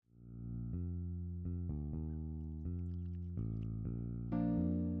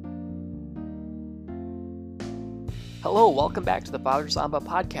Hello, welcome back to the Father Samba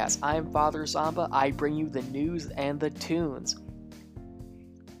podcast. I'm Father Samba. I bring you the news and the tunes.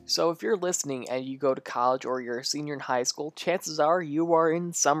 So, if you're listening and you go to college or you're a senior in high school, chances are you are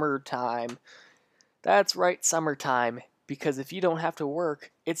in summertime. That's right, summertime, because if you don't have to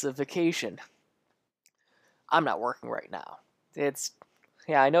work, it's a vacation. I'm not working right now.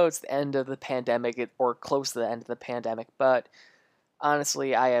 I know it's the end of the pandemic, or close to the end of the pandemic, but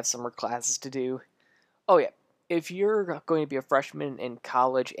honestly, I have summer classes to do. Oh, yeah. If you're going to be a freshman in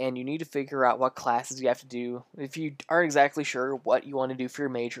college and you need to figure out what classes you have to do, if you aren't exactly sure what you want to do for your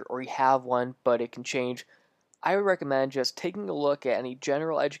major or you have one but it can change, I would recommend just taking a look at any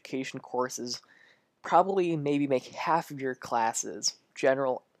general education courses. Probably maybe make half of your classes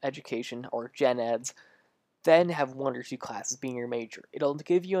general education or gen eds, then have one or two classes being your major. It'll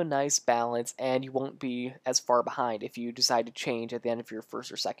give you a nice balance and you won't be as far behind if you decide to change at the end of your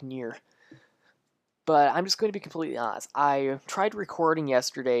first or second year. But I'm just going to be completely honest. I tried recording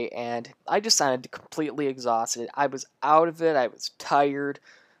yesterday and I just sounded completely exhausted. I was out of it, I was tired.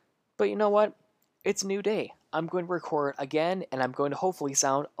 But you know what? It's a new day. I'm going to record again and I'm going to hopefully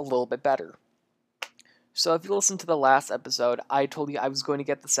sound a little bit better. So if you listened to the last episode, I told you I was going to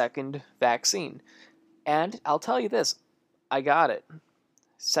get the second vaccine. And I'll tell you this, I got it.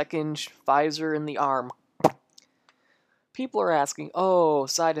 Second Pfizer in the arm. People are asking, oh,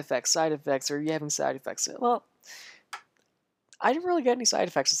 side effects, are you having side effects? Well, I didn't really get any side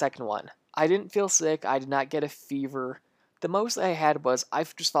effects the second one. I didn't feel sick, I did not get a fever. The most I had was I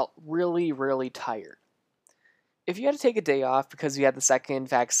just felt really, really tired. If you had to take a day off because you had the second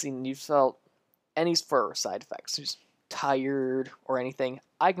vaccine and you felt any for side effects, just tired or anything,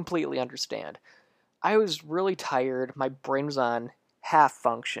 I completely understand. I was really tired, my brain was on half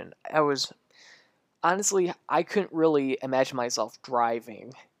function. Honestly, I couldn't really imagine myself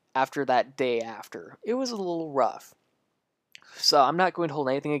driving after that day after. It was a little rough. So I'm not going to hold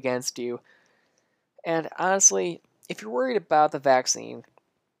anything against you. And honestly, if you're worried about the vaccine,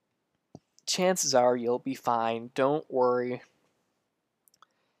 chances are you'll be fine. Don't worry.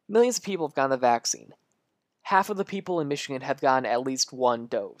 Millions of people have gotten the vaccine. Half of the people in Michigan have gotten at least one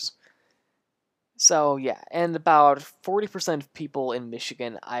dose. So, yeah, and about 40% of people in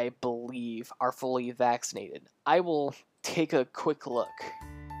Michigan, I believe, are fully vaccinated. I will take a quick look.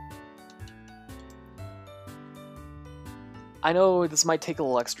 I know this might take a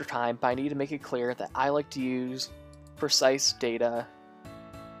little extra time, but I need to make it clear that I like to use precise data.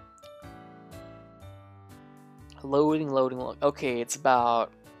 Loading. Okay, it's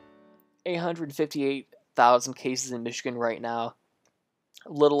about 858,000 cases in Michigan right now.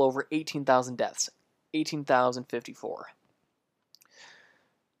 A little over 18,000 deaths. 18,054.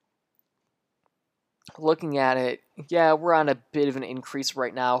 Looking at it, yeah, we're on a bit of an increase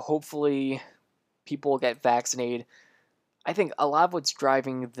right now. Hopefully, people will get vaccinated. I think a lot of what's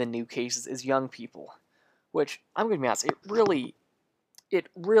driving the new cases is young people, which I'm going to be honest, it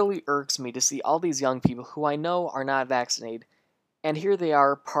really irks me to see all these young people who I know are not vaccinated, and here they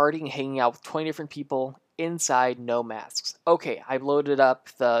are partying, hanging out with 20 different people inside, no masks. Okay, I've loaded up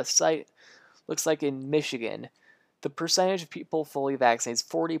the site. Looks like in Michigan, the percentage of people fully vaccinated is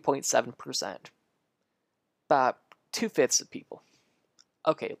 40.7%. About 2/5 of people.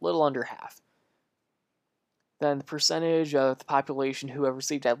 Okay, a little under half. Then the percentage of the population who have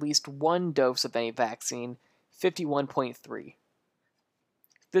received at least one dose of any vaccine, 51.3.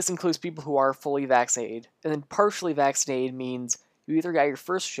 This includes people who are fully vaccinated, and then partially vaccinated means you either got your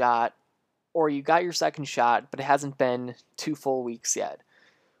first shot or you got your second shot, but it hasn't been 2 full weeks yet.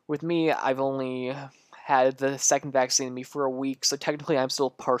 With me, I've only had the second vaccine in me for a week, so technically I'm still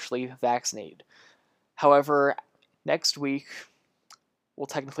partially vaccinated. However, next week, well,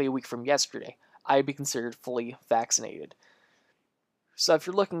 technically a week from yesterday, I'd be considered fully vaccinated. So if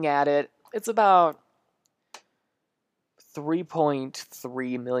you're looking at it, it's about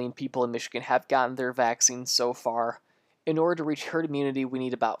 3.3 million people in Michigan have gotten their vaccine so far. In order to reach herd immunity, we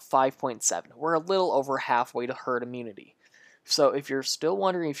need about 5.7. We're a little over halfway to herd immunity. So if you're still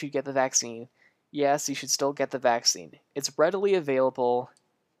wondering if you get the vaccine, yes, you should still get the vaccine. It's readily available.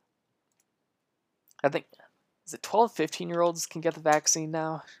 I think, is it 12, 15-year-olds can get the vaccine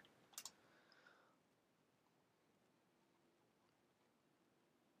now?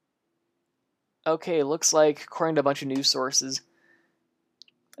 Okay, looks like, according to a bunch of news sources,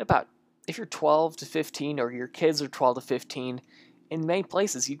 about if you're 12 to 15 or your kids are 12 to 15, in many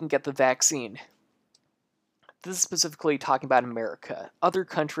places you can get the vaccine. This is specifically talking about America. Other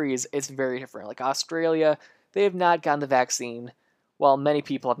countries, it's very different. Like Australia, they have not gotten the vaccine, while many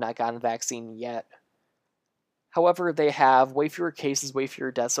people have not gotten the vaccine yet. However, they have way fewer cases, way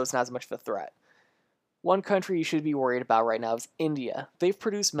fewer deaths, so it's not as much of a threat. One country you should be worried about right now is India. They've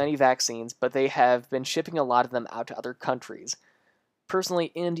produced many vaccines, but they have been shipping a lot of them out to other countries.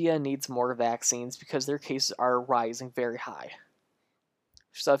 Personally, India needs more vaccines because their cases are rising very high.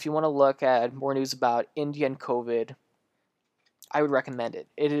 So if you want to look at more news about India and COVID, I would recommend it.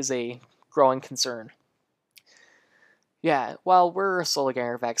 It is a growing concern. Yeah, while we're slowly getting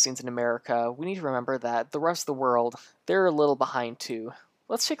our vaccines in America, we need to remember that the rest of the world, they're a little behind too.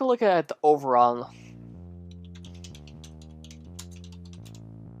 Let's take a look at the overall.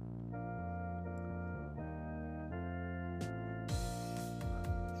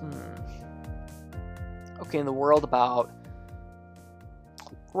 Okay, in the world, about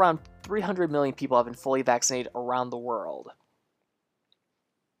around 300 million people have been fully vaccinated around the world.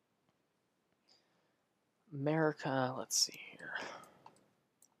 America, let's see here.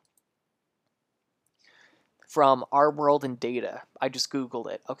 From Our World in Data, I just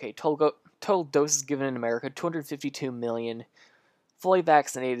Googled it. Okay, total doses given in America, 252 million. Fully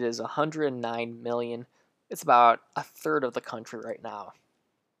vaccinated is 109 million. It's about a third of the country right now.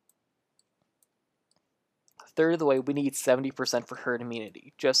 A third of the way, we need 70% for herd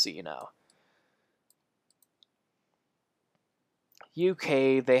immunity, just so you know.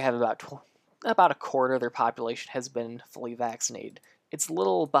 UK, they have about a quarter of their population has been fully vaccinated. It's a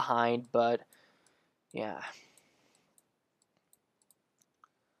little behind, but yeah.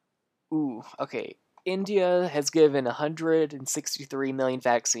 Ooh, okay. India has given 163 million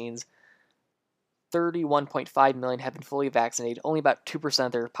vaccines. 31.5 million have been fully vaccinated. Only about 2%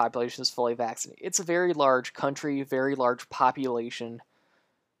 of their population is fully vaccinated. It's a very large country, very large population.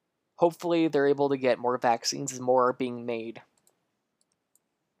 Hopefully, they're able to get more vaccines as more are being made.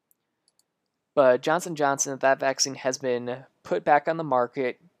 But Johnson & Johnson, that vaccine has been put back on the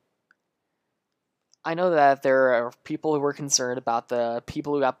market. I know that there are people who are concerned about the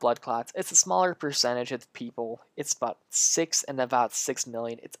people who got blood clots. It's a smaller percentage of the people. It's about 6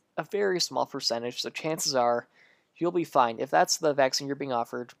 million. It's a very small percentage, so chances are you'll be fine. If that's the vaccine you're being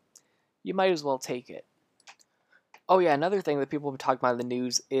offered, you might as well take it. Oh yeah, another thing that people have been talking about in the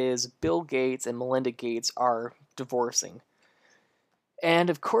news is Bill Gates and Melinda Gates are divorcing.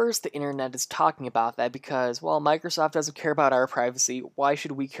 And of course the internet is talking about that because, well, Microsoft doesn't care about our privacy. Why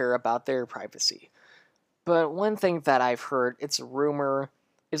should we care about their privacy? But one thing that I've heard, it's a rumor,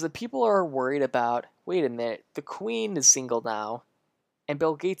 is that people are worried about, wait a minute, the Queen is single now, and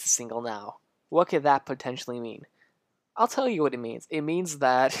Bill Gates is single now. What could that potentially mean? I'll tell you what it means. It means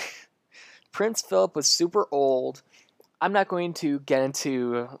that Prince Philip was super old. I'm not going to get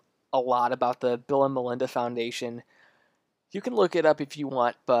into a lot about the Bill and Melinda Foundation. You can look it up if you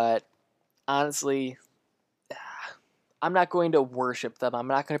want, but honestly, I'm not going to worship them. I'm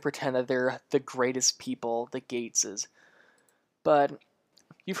not going to pretend that they're the greatest people, the Gateses. But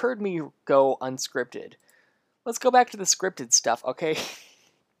you've heard me go unscripted. Let's go back to the scripted stuff, okay?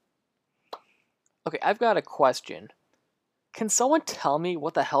 Okay, I've got a question. Can someone tell me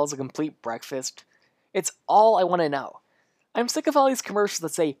what the hell is a complete breakfast? It's all I want to know. I'm sick of all these commercials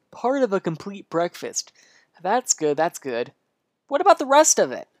that say, part of a complete breakfast. That's good, that's good. What about the rest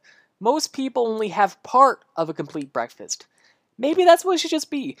of it? Most people only have part of a complete breakfast. Maybe that's what it should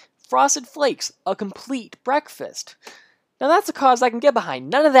just be. Frosted Flakes, a complete breakfast. Now that's a cause I can get behind.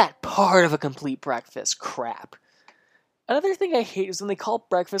 None of that part of a complete breakfast crap. Another thing I hate is when they call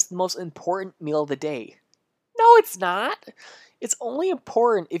breakfast the most important meal of the day. No, it's not. It's only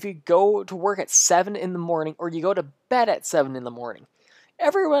important if you go to work at 7 in the morning or you go to bed at 7 in the morning.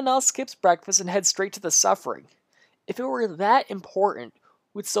 Everyone else skips breakfast and heads straight to the suffering. If it were that important,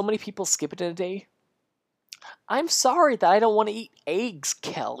 would so many people skip it in a day? I'm sorry that I don't want to eat eggs,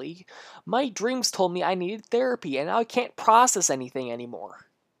 Kelly. My dreams told me I needed therapy, and now I can't process anything anymore.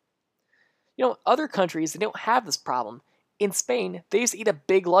 You know, other countries, they don't have this problem. In Spain, they just eat a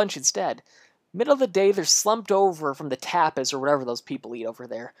big lunch instead. Middle of the day, they're slumped over from the tapas or whatever those people eat over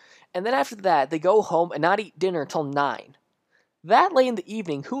there. And then after that, they go home and not eat dinner until 9. That late in the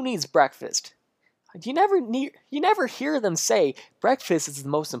evening, who needs breakfast? You never hear them say breakfast is the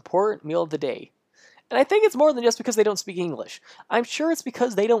most important meal of the day. And I think it's more than just because they don't speak English. I'm sure it's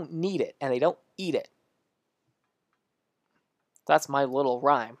because they don't need it and they don't eat it. That's my little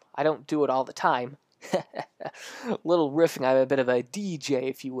rhyme. I don't do it all the time. Little riffing, I'm a bit of a DJ,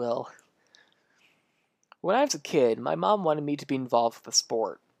 if you will. When I was a kid, my mom wanted me to be involved with a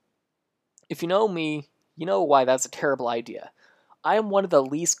sport. If you know me, you know why that's a terrible idea. I am one of the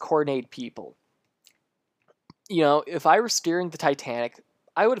least coordinated people. You know, if I were steering the Titanic,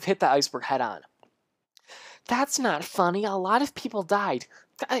 I would have hit the iceberg head on. That's not funny. A lot of people died.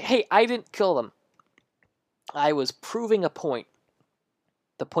 Hey, I didn't kill them. I was proving a point.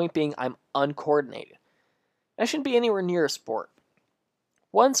 The point being, I'm uncoordinated. I shouldn't be anywhere near a sport.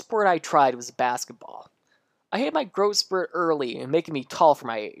 One sport I tried was basketball. I hit my growth spurt early and making me tall for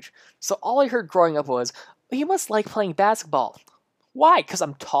my age, so all I heard growing up was, "You must like playing basketball." Why? 'Cause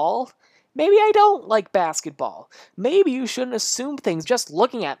I'm tall? Maybe I don't like basketball. Maybe you shouldn't assume things just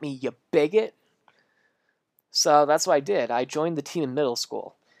looking at me, you bigot. So that's what I did. I joined the team in middle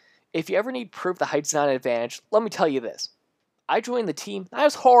school. If you ever need proof the height's not an advantage, let me tell you this. I joined the team, I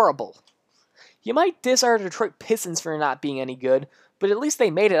was horrible. You might diss our Detroit Pistons for not being any good, but at least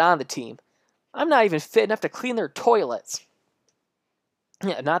they made it on the team. I'm not even fit enough to clean their toilets.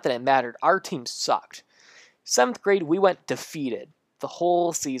 Yeah, not that it mattered, our team sucked. 7th grade, we went defeated the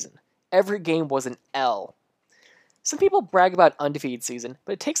whole season. Every game was an L. Some people brag about undefeated season,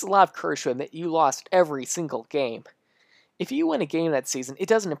 but it takes a lot of courage to admit you lost every single game. If you win a game that season, it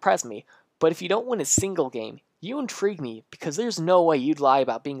doesn't impress me, but if you don't win a single game, you intrigue me because there's no way you'd lie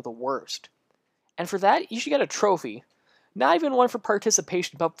about being the worst. And for that, you should get a trophy. Not even one for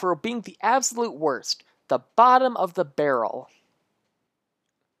participation, but for being the absolute worst, the bottom of the barrel.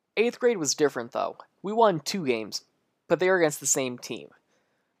 8th grade was different though. We won 2 games, but they were against the same team.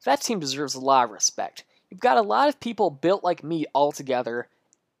 That team deserves a lot of respect. You've got a lot of people built like me all together,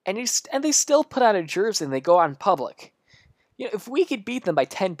 and they still put on a jersey and they go out in public. If we could beat them by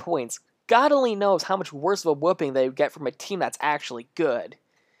 10 points, God only knows how much worse of a whooping they would get from a team that's actually good.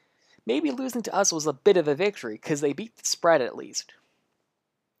 Maybe losing to us was a bit of a victory, because they beat the spread at least.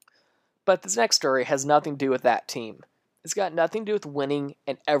 But this next story has nothing to do with that team. It's got nothing to do with winning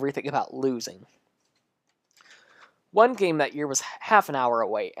and everything about losing. One game that year was half an hour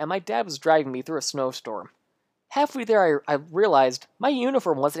away, and my dad was driving me through a snowstorm. Halfway there, I realized my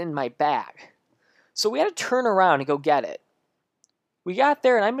uniform wasn't in my bag. So we had to turn around and go get it. We got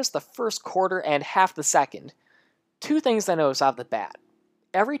there, and I missed the first quarter and half the second. 2 things I noticed off the bat.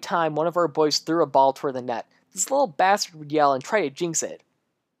 Every time one of our boys threw a ball toward the net, this little bastard would yell and try to jinx it.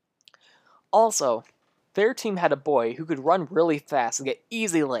 Also, their team had a boy who could run really fast and get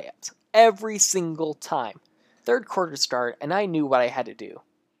easy layups every single time. 3rd quarter start, and I knew what I had to do.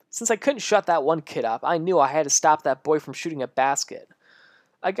 Since I couldn't shut that one kid up, I knew I had to stop that boy from shooting a basket.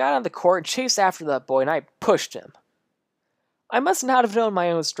 I got on the court and chased after that boy, and I pushed him. I must not have known my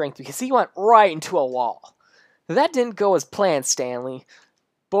own strength because he went right into a wall. That didn't go as planned, Stanley.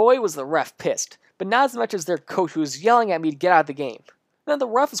 Boy, was the ref pissed, but not as much as their coach who was yelling at me to get out of the game. Then the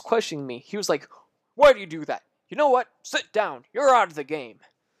ref was questioning me. He was like, "Why do you do that? You know what? Sit down. You're out of the game."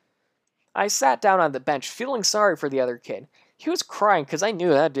 I sat down on the bench, feeling sorry for the other kid. He was crying because I knew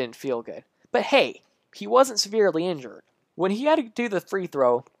that didn't feel good. But hey, he wasn't severely injured. When he had to do the free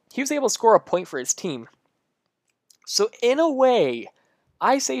throw, he was able to score a point for his team. So in a way,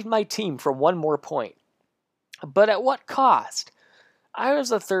 I saved my team from one more point. But at what cost? I was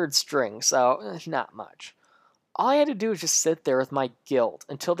the 3rd string, so not much. All I had to do was just sit there with my guilt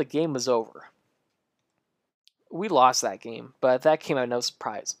until the game was over. We lost that game, but that came out of no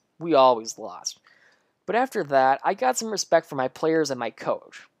surprise. We always lost. But after that, I got some respect for my players and my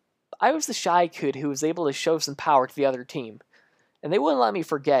coach. I was the shy kid who was able to show some power to the other team, and they wouldn't let me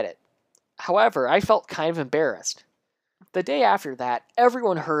forget it. However, I felt kind of embarrassed. The day after that,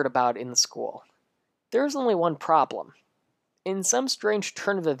 everyone heard about it in the school. There was only one problem. In some strange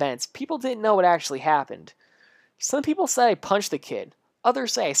turn of events, people didn't know what actually happened. Some people said I punched the kid.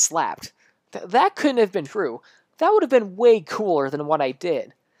 Others say I slapped. That couldn't have been true. That would have been way cooler than what I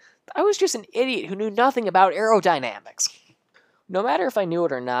did. I was just an idiot who knew nothing about aerodynamics. No matter if I knew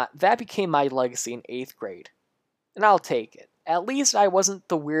it or not, that became my legacy in 8th grade. And I'll take it. At least I wasn't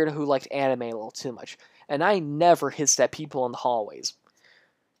the weirdo who liked anime a little too much, and I never hissed at people in the hallways.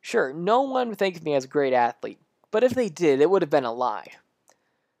 Sure, no one would think of me as a great athlete, but if they did, it would have been a lie.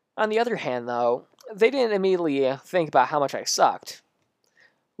 On the other hand, though, they didn't immediately think about how much I sucked.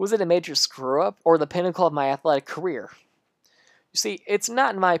 Was it a major screw-up, or the pinnacle of my athletic career? You see, it's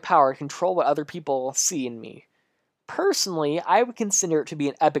not in my power to control what other people see in me. Personally, I would consider it to be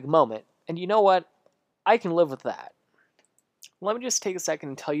an epic moment, and you know what? I can live with that. Let me just take a second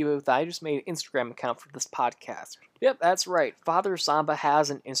and tell you that I just made an Instagram account for this podcast. Yep, that's right. Father Samba has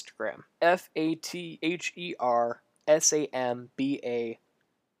an Instagram. FATHERSAMBA.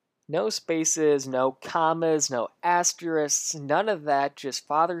 No spaces, no commas, no asterisks, none of that. Just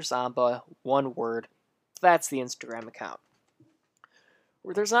Father Samba, one word. That's the Instagram account.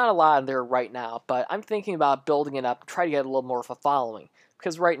 There's not a lot in there right now, but I'm thinking about building it up and try to get a little more of a following,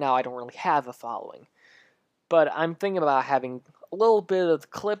 because right now I don't really have a following. But I'm thinking about having a little bit of the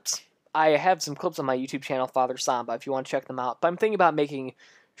clips. I have some clips on my YouTube channel, Father Samba, if you want to check them out. But I'm thinking about making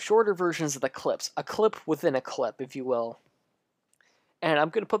shorter versions of the clips. A clip within a clip, if you will. And I'm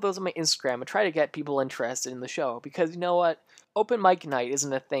going to put those on my Instagram and try to get people interested in the show. Because you know what? Open mic night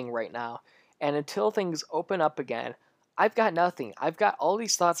isn't a thing right now. And until things open up again, I've got nothing. I've got all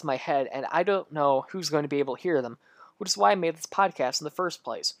these thoughts in my head, and I don't know who's going to be able to hear them, which is why I made this podcast in the first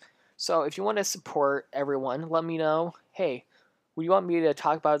place. So if you want to support everyone, let me know. Hey, would you want me to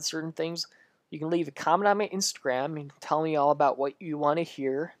talk about certain things? You can leave a comment on my Instagram and tell me all about what you want to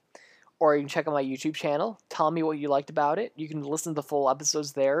hear. Or you can check out my YouTube channel, tell me what you liked about it. You can listen to the full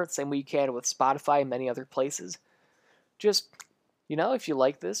episodes there, same way you can with Spotify and many other places. Just, if you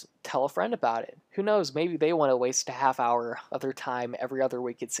like this, tell a friend about it. Who knows, maybe they want to waste a half hour of their time every other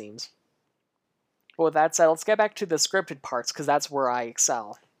week, it seems. But with that said, let's get back to the scripted parts, because that's where I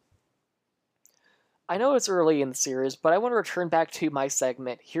excel. I know it's early in the series, but I want to return back to my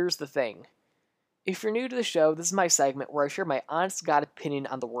segment, Here's the Thing. If you're new to the show, this is my segment where I share my honest-to-God opinion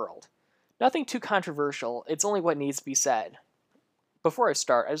on the world. Nothing too controversial, it's only what needs to be said. Before I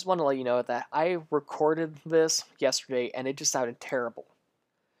start, I just want to let you know that I recorded this yesterday and it just sounded terrible.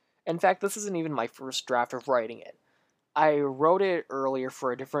 In fact, this isn't even my first draft of writing it. I wrote it earlier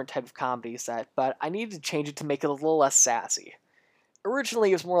for a different type of comedy set, but I needed to change it to make it a little less sassy. Originally,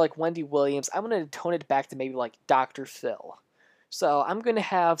 it was more like Wendy Williams. I'm going to tone it back to maybe like Dr. Phil. So I'm going to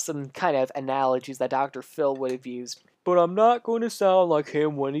have some kind of analogies that Dr. Phil would have used, but I'm not going to sound like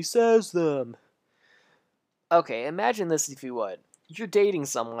him when he says them. Okay, imagine this if you would. You're dating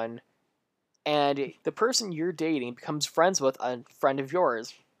someone, and the person you're dating becomes friends with a friend of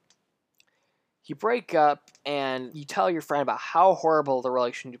yours. You break up, and you tell your friend about how horrible the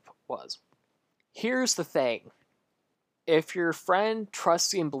relationship was. Here's the thing. If your friend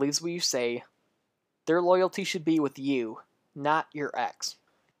trusts you and believes what you say, their loyalty should be with you, not your ex.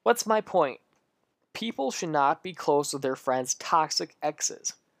 What's my point? People should not be close with their friends' toxic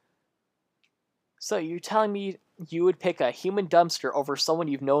exes. So you're telling me you would pick a human dumpster over someone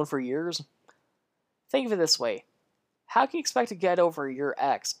you've known for years? Think of it this way. How can you expect to get over your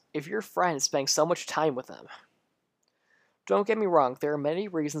ex if your friend is spending so much time with them? Don't get me wrong, there are many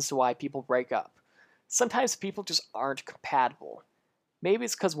reasons why people break up. Sometimes people just aren't compatible. Maybe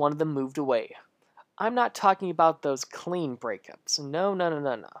it's because one of them moved away. I'm not talking about those clean breakups. No.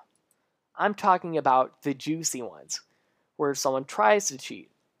 I'm talking about the juicy ones, where someone tries to cheat,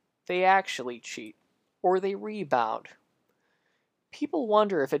 they actually cheat, or they rebound. People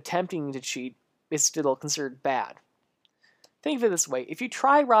wonder if attempting to cheat is still considered bad. Think of it this way, if you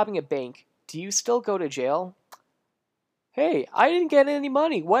try robbing a bank, do you still go to jail? Hey, I didn't get any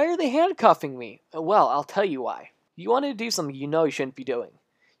money, why are they handcuffing me? Well, I'll tell you why. You want to do something you know you shouldn't be doing.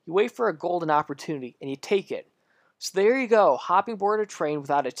 You wait for a golden opportunity, and you take it. So there you go, hopping aboard a train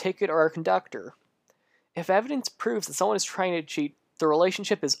without a ticket or a conductor. If evidence proves that someone is trying to cheat, the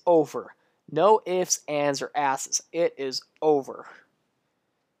relationship is over. No ifs, ands, or asses. It is over.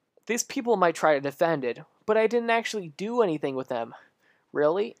 These people might try to defend it, but I didn't actually do anything with them.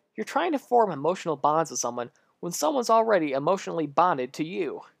 Really? You're trying to form emotional bonds with someone when someone's already emotionally bonded to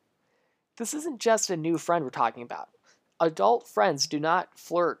you. This isn't just a new friend we're talking about. Adult friends do not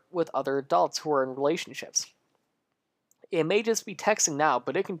flirt with other adults who are in relationships. It may just be texting now,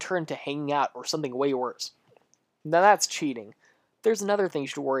 but it can turn to hanging out or something way worse. Now that's cheating. There's another thing you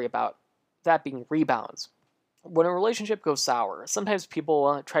should worry about, that being rebounds. When a relationship goes sour, sometimes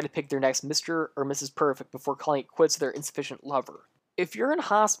people try to pick their next Mr. or Mrs. Perfect before calling it quits with their insufficient lover. If you're in a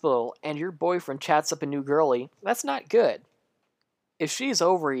hospital and your boyfriend chats up a new girlie, that's not good. If she's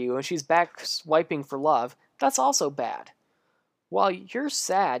over you and she's back swiping for love, that's also bad. While you're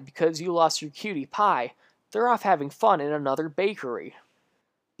sad because you lost your cutie pie, they're off having fun in another bakery.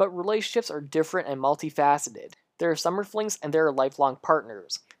 But relationships are different and multifaceted. There are summer flings and there are lifelong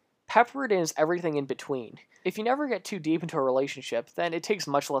partners. Peppered in is everything in between. If you never get too deep into a relationship, then it takes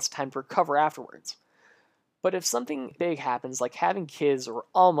much less time to recover afterwards. But if something big happens, like having kids or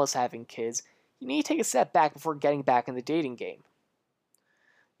almost having kids, you need to take a step back before getting back in the dating game.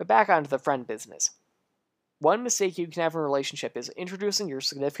 But back onto the friend business. One mistake you can have in a relationship is introducing your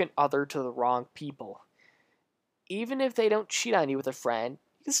significant other to the wrong people. Even if they don't cheat on you with a friend,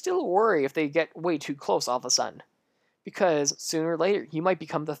 you can still worry if they get way too close all of a sudden. Because sooner or later, you might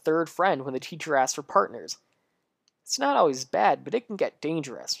become the third friend when the teacher asks for partners. It's not always bad, but it can get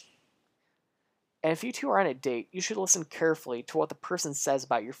dangerous. And if you two are on a date, you should listen carefully to what the person says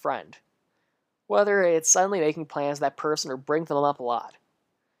about your friend. Whether it's suddenly making plans with that person or bring them up a lot.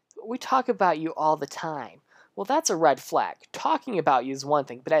 We talk about you all the time. Well, that's a red flag. Talking about you is one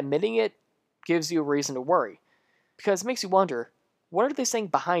thing, but admitting it gives you a reason to worry. Because it makes you wonder, what are they saying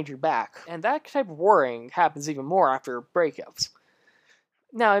behind your back? And that type of worrying happens even more after breakups.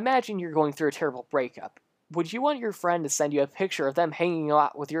 Now imagine you're going through a terrible breakup. Would you want your friend to send you a picture of them hanging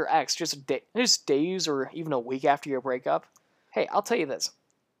out with your ex just days or even a week after your breakup? Hey, I'll tell you this.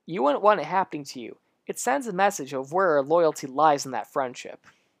 You wouldn't want it happening to you. It sends a message of where loyalty lies in that friendship.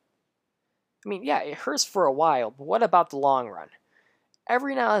 I mean, yeah, it hurts for a while, but what about the long run?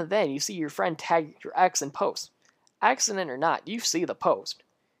 Every now and then you see your friend tag your ex in posts. Accident or not, you see the post.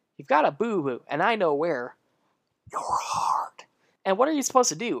 You've got a boo-boo, and I know where. Your heart. And what are you supposed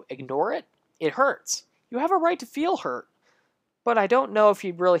to do? Ignore it? It hurts. You have a right to feel hurt. But I don't know if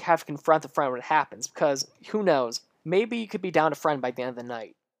you really have to confront the friend when it happens, because who knows? Maybe you could be down a friend by the end of the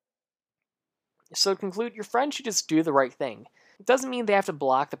night. So to conclude, your friend should just do the right thing. It doesn't mean they have to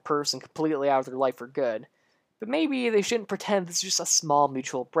block the person completely out of their life for good, but maybe they shouldn't pretend this is just a small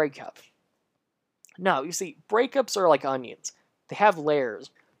mutual breakup. No, you see, breakups are like onions. They have layers.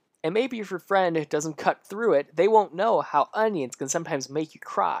 And maybe if your friend doesn't cut through it, they won't know how onions can sometimes make you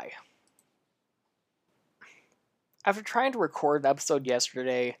cry. After trying to record the episode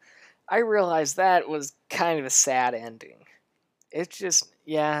yesterday, I realized that was kind of a sad ending. It's just,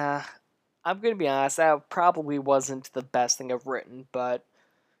 yeah, I'm going to be honest, that probably wasn't the best thing I've written, but,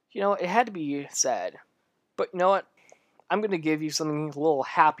 it had to be said. But you know what? I'm going to give you something a little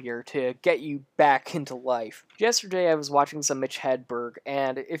happier to get you back into life. Yesterday I was watching some Mitch Hedberg,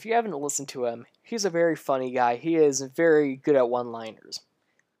 and if you haven't listened to him, he's a very funny guy. He is very good at one-liners.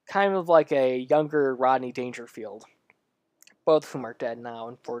 Kind of like a younger Rodney Dangerfield. Both of whom are dead now,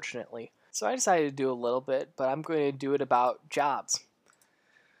 unfortunately. So I decided to do a little bit, but I'm going to do it about jobs.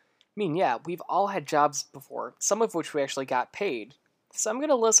 I mean, yeah, we've all had jobs before, some of which we actually got paid. So I'm going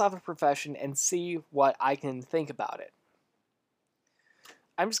to list off a profession and see what I can think about it.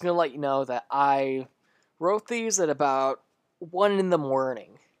 I'm just going to let you know that I wrote these at about 1 in the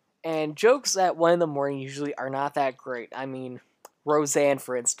morning. And jokes at 1 in the morning usually are not that great. I mean, Roseanne,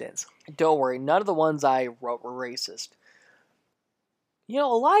 for instance. Don't worry, none of the ones I wrote were racist. A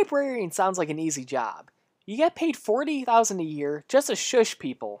librarian sounds like an easy job. You get paid $40,000 a year just to shush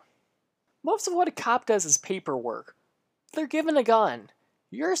people. Most of what a cop does is paperwork. They're given a gun.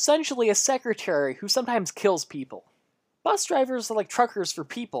 You're essentially a secretary who sometimes kills people. Bus drivers are like truckers for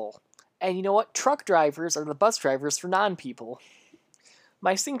people. And you know what? Truck drivers are the bus drivers for non-people.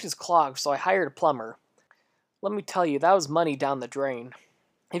 My sink is clogged, so I hired a plumber. Let me tell you, that was money down the drain.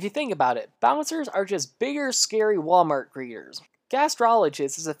 If you think about it, bouncers are just bigger, scary Walmart greeters.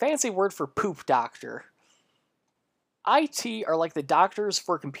 Gastrologist is a fancy word for poop doctor. IT are like the doctors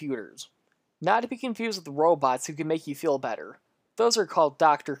for computers. Not to be confused with robots who can make you feel better. Those are called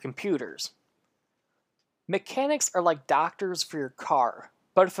doctor computers. Mechanics are like doctors for your car.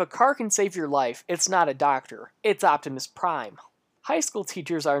 But if a car can save your life, it's not a doctor. It's Optimus Prime. High school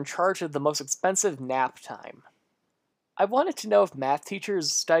teachers are in charge of the most expensive nap time. I wanted to know if math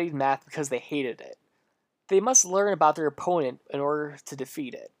teachers studied math because they hated it. They must learn about their opponent in order to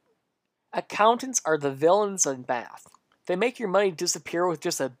defeat it. Accountants are the villains of math. They make your money disappear with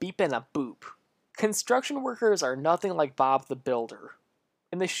just a beep and a boop. Construction workers are nothing like Bob the Builder.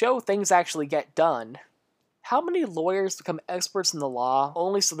 In the show, things actually get done. How many lawyers become experts in the law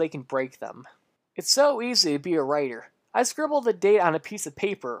only so they can break them? It's so easy to be a writer. I scribbled a date on a piece of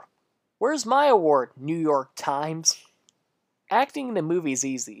paper. Where's my award, New York Times? Acting in a movie is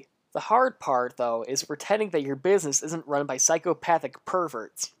easy. The hard part, though, is pretending that your business isn't run by psychopathic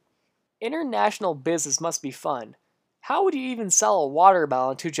perverts. International business must be fun. How would you even sell a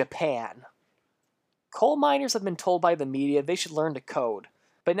watermelon to Japan? Coal miners have been told by the media they should learn to code.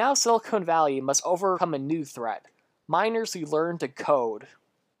 But now Silicon Valley must overcome a new threat. Miners who learn to code.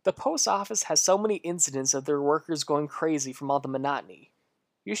 The post office has so many incidents of their workers going crazy from all the monotony.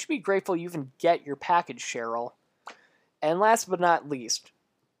 You should be grateful you even get your package, Cheryl. And last but not least,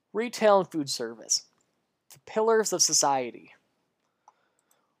 retail and food service. The pillars of society.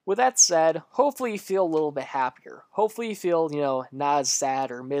 With that said, hopefully you feel a little bit happier. Hopefully you feel, not as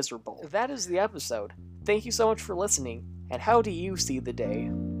sad or miserable. That is the episode. Thank you so much for listening, and how do you see the day?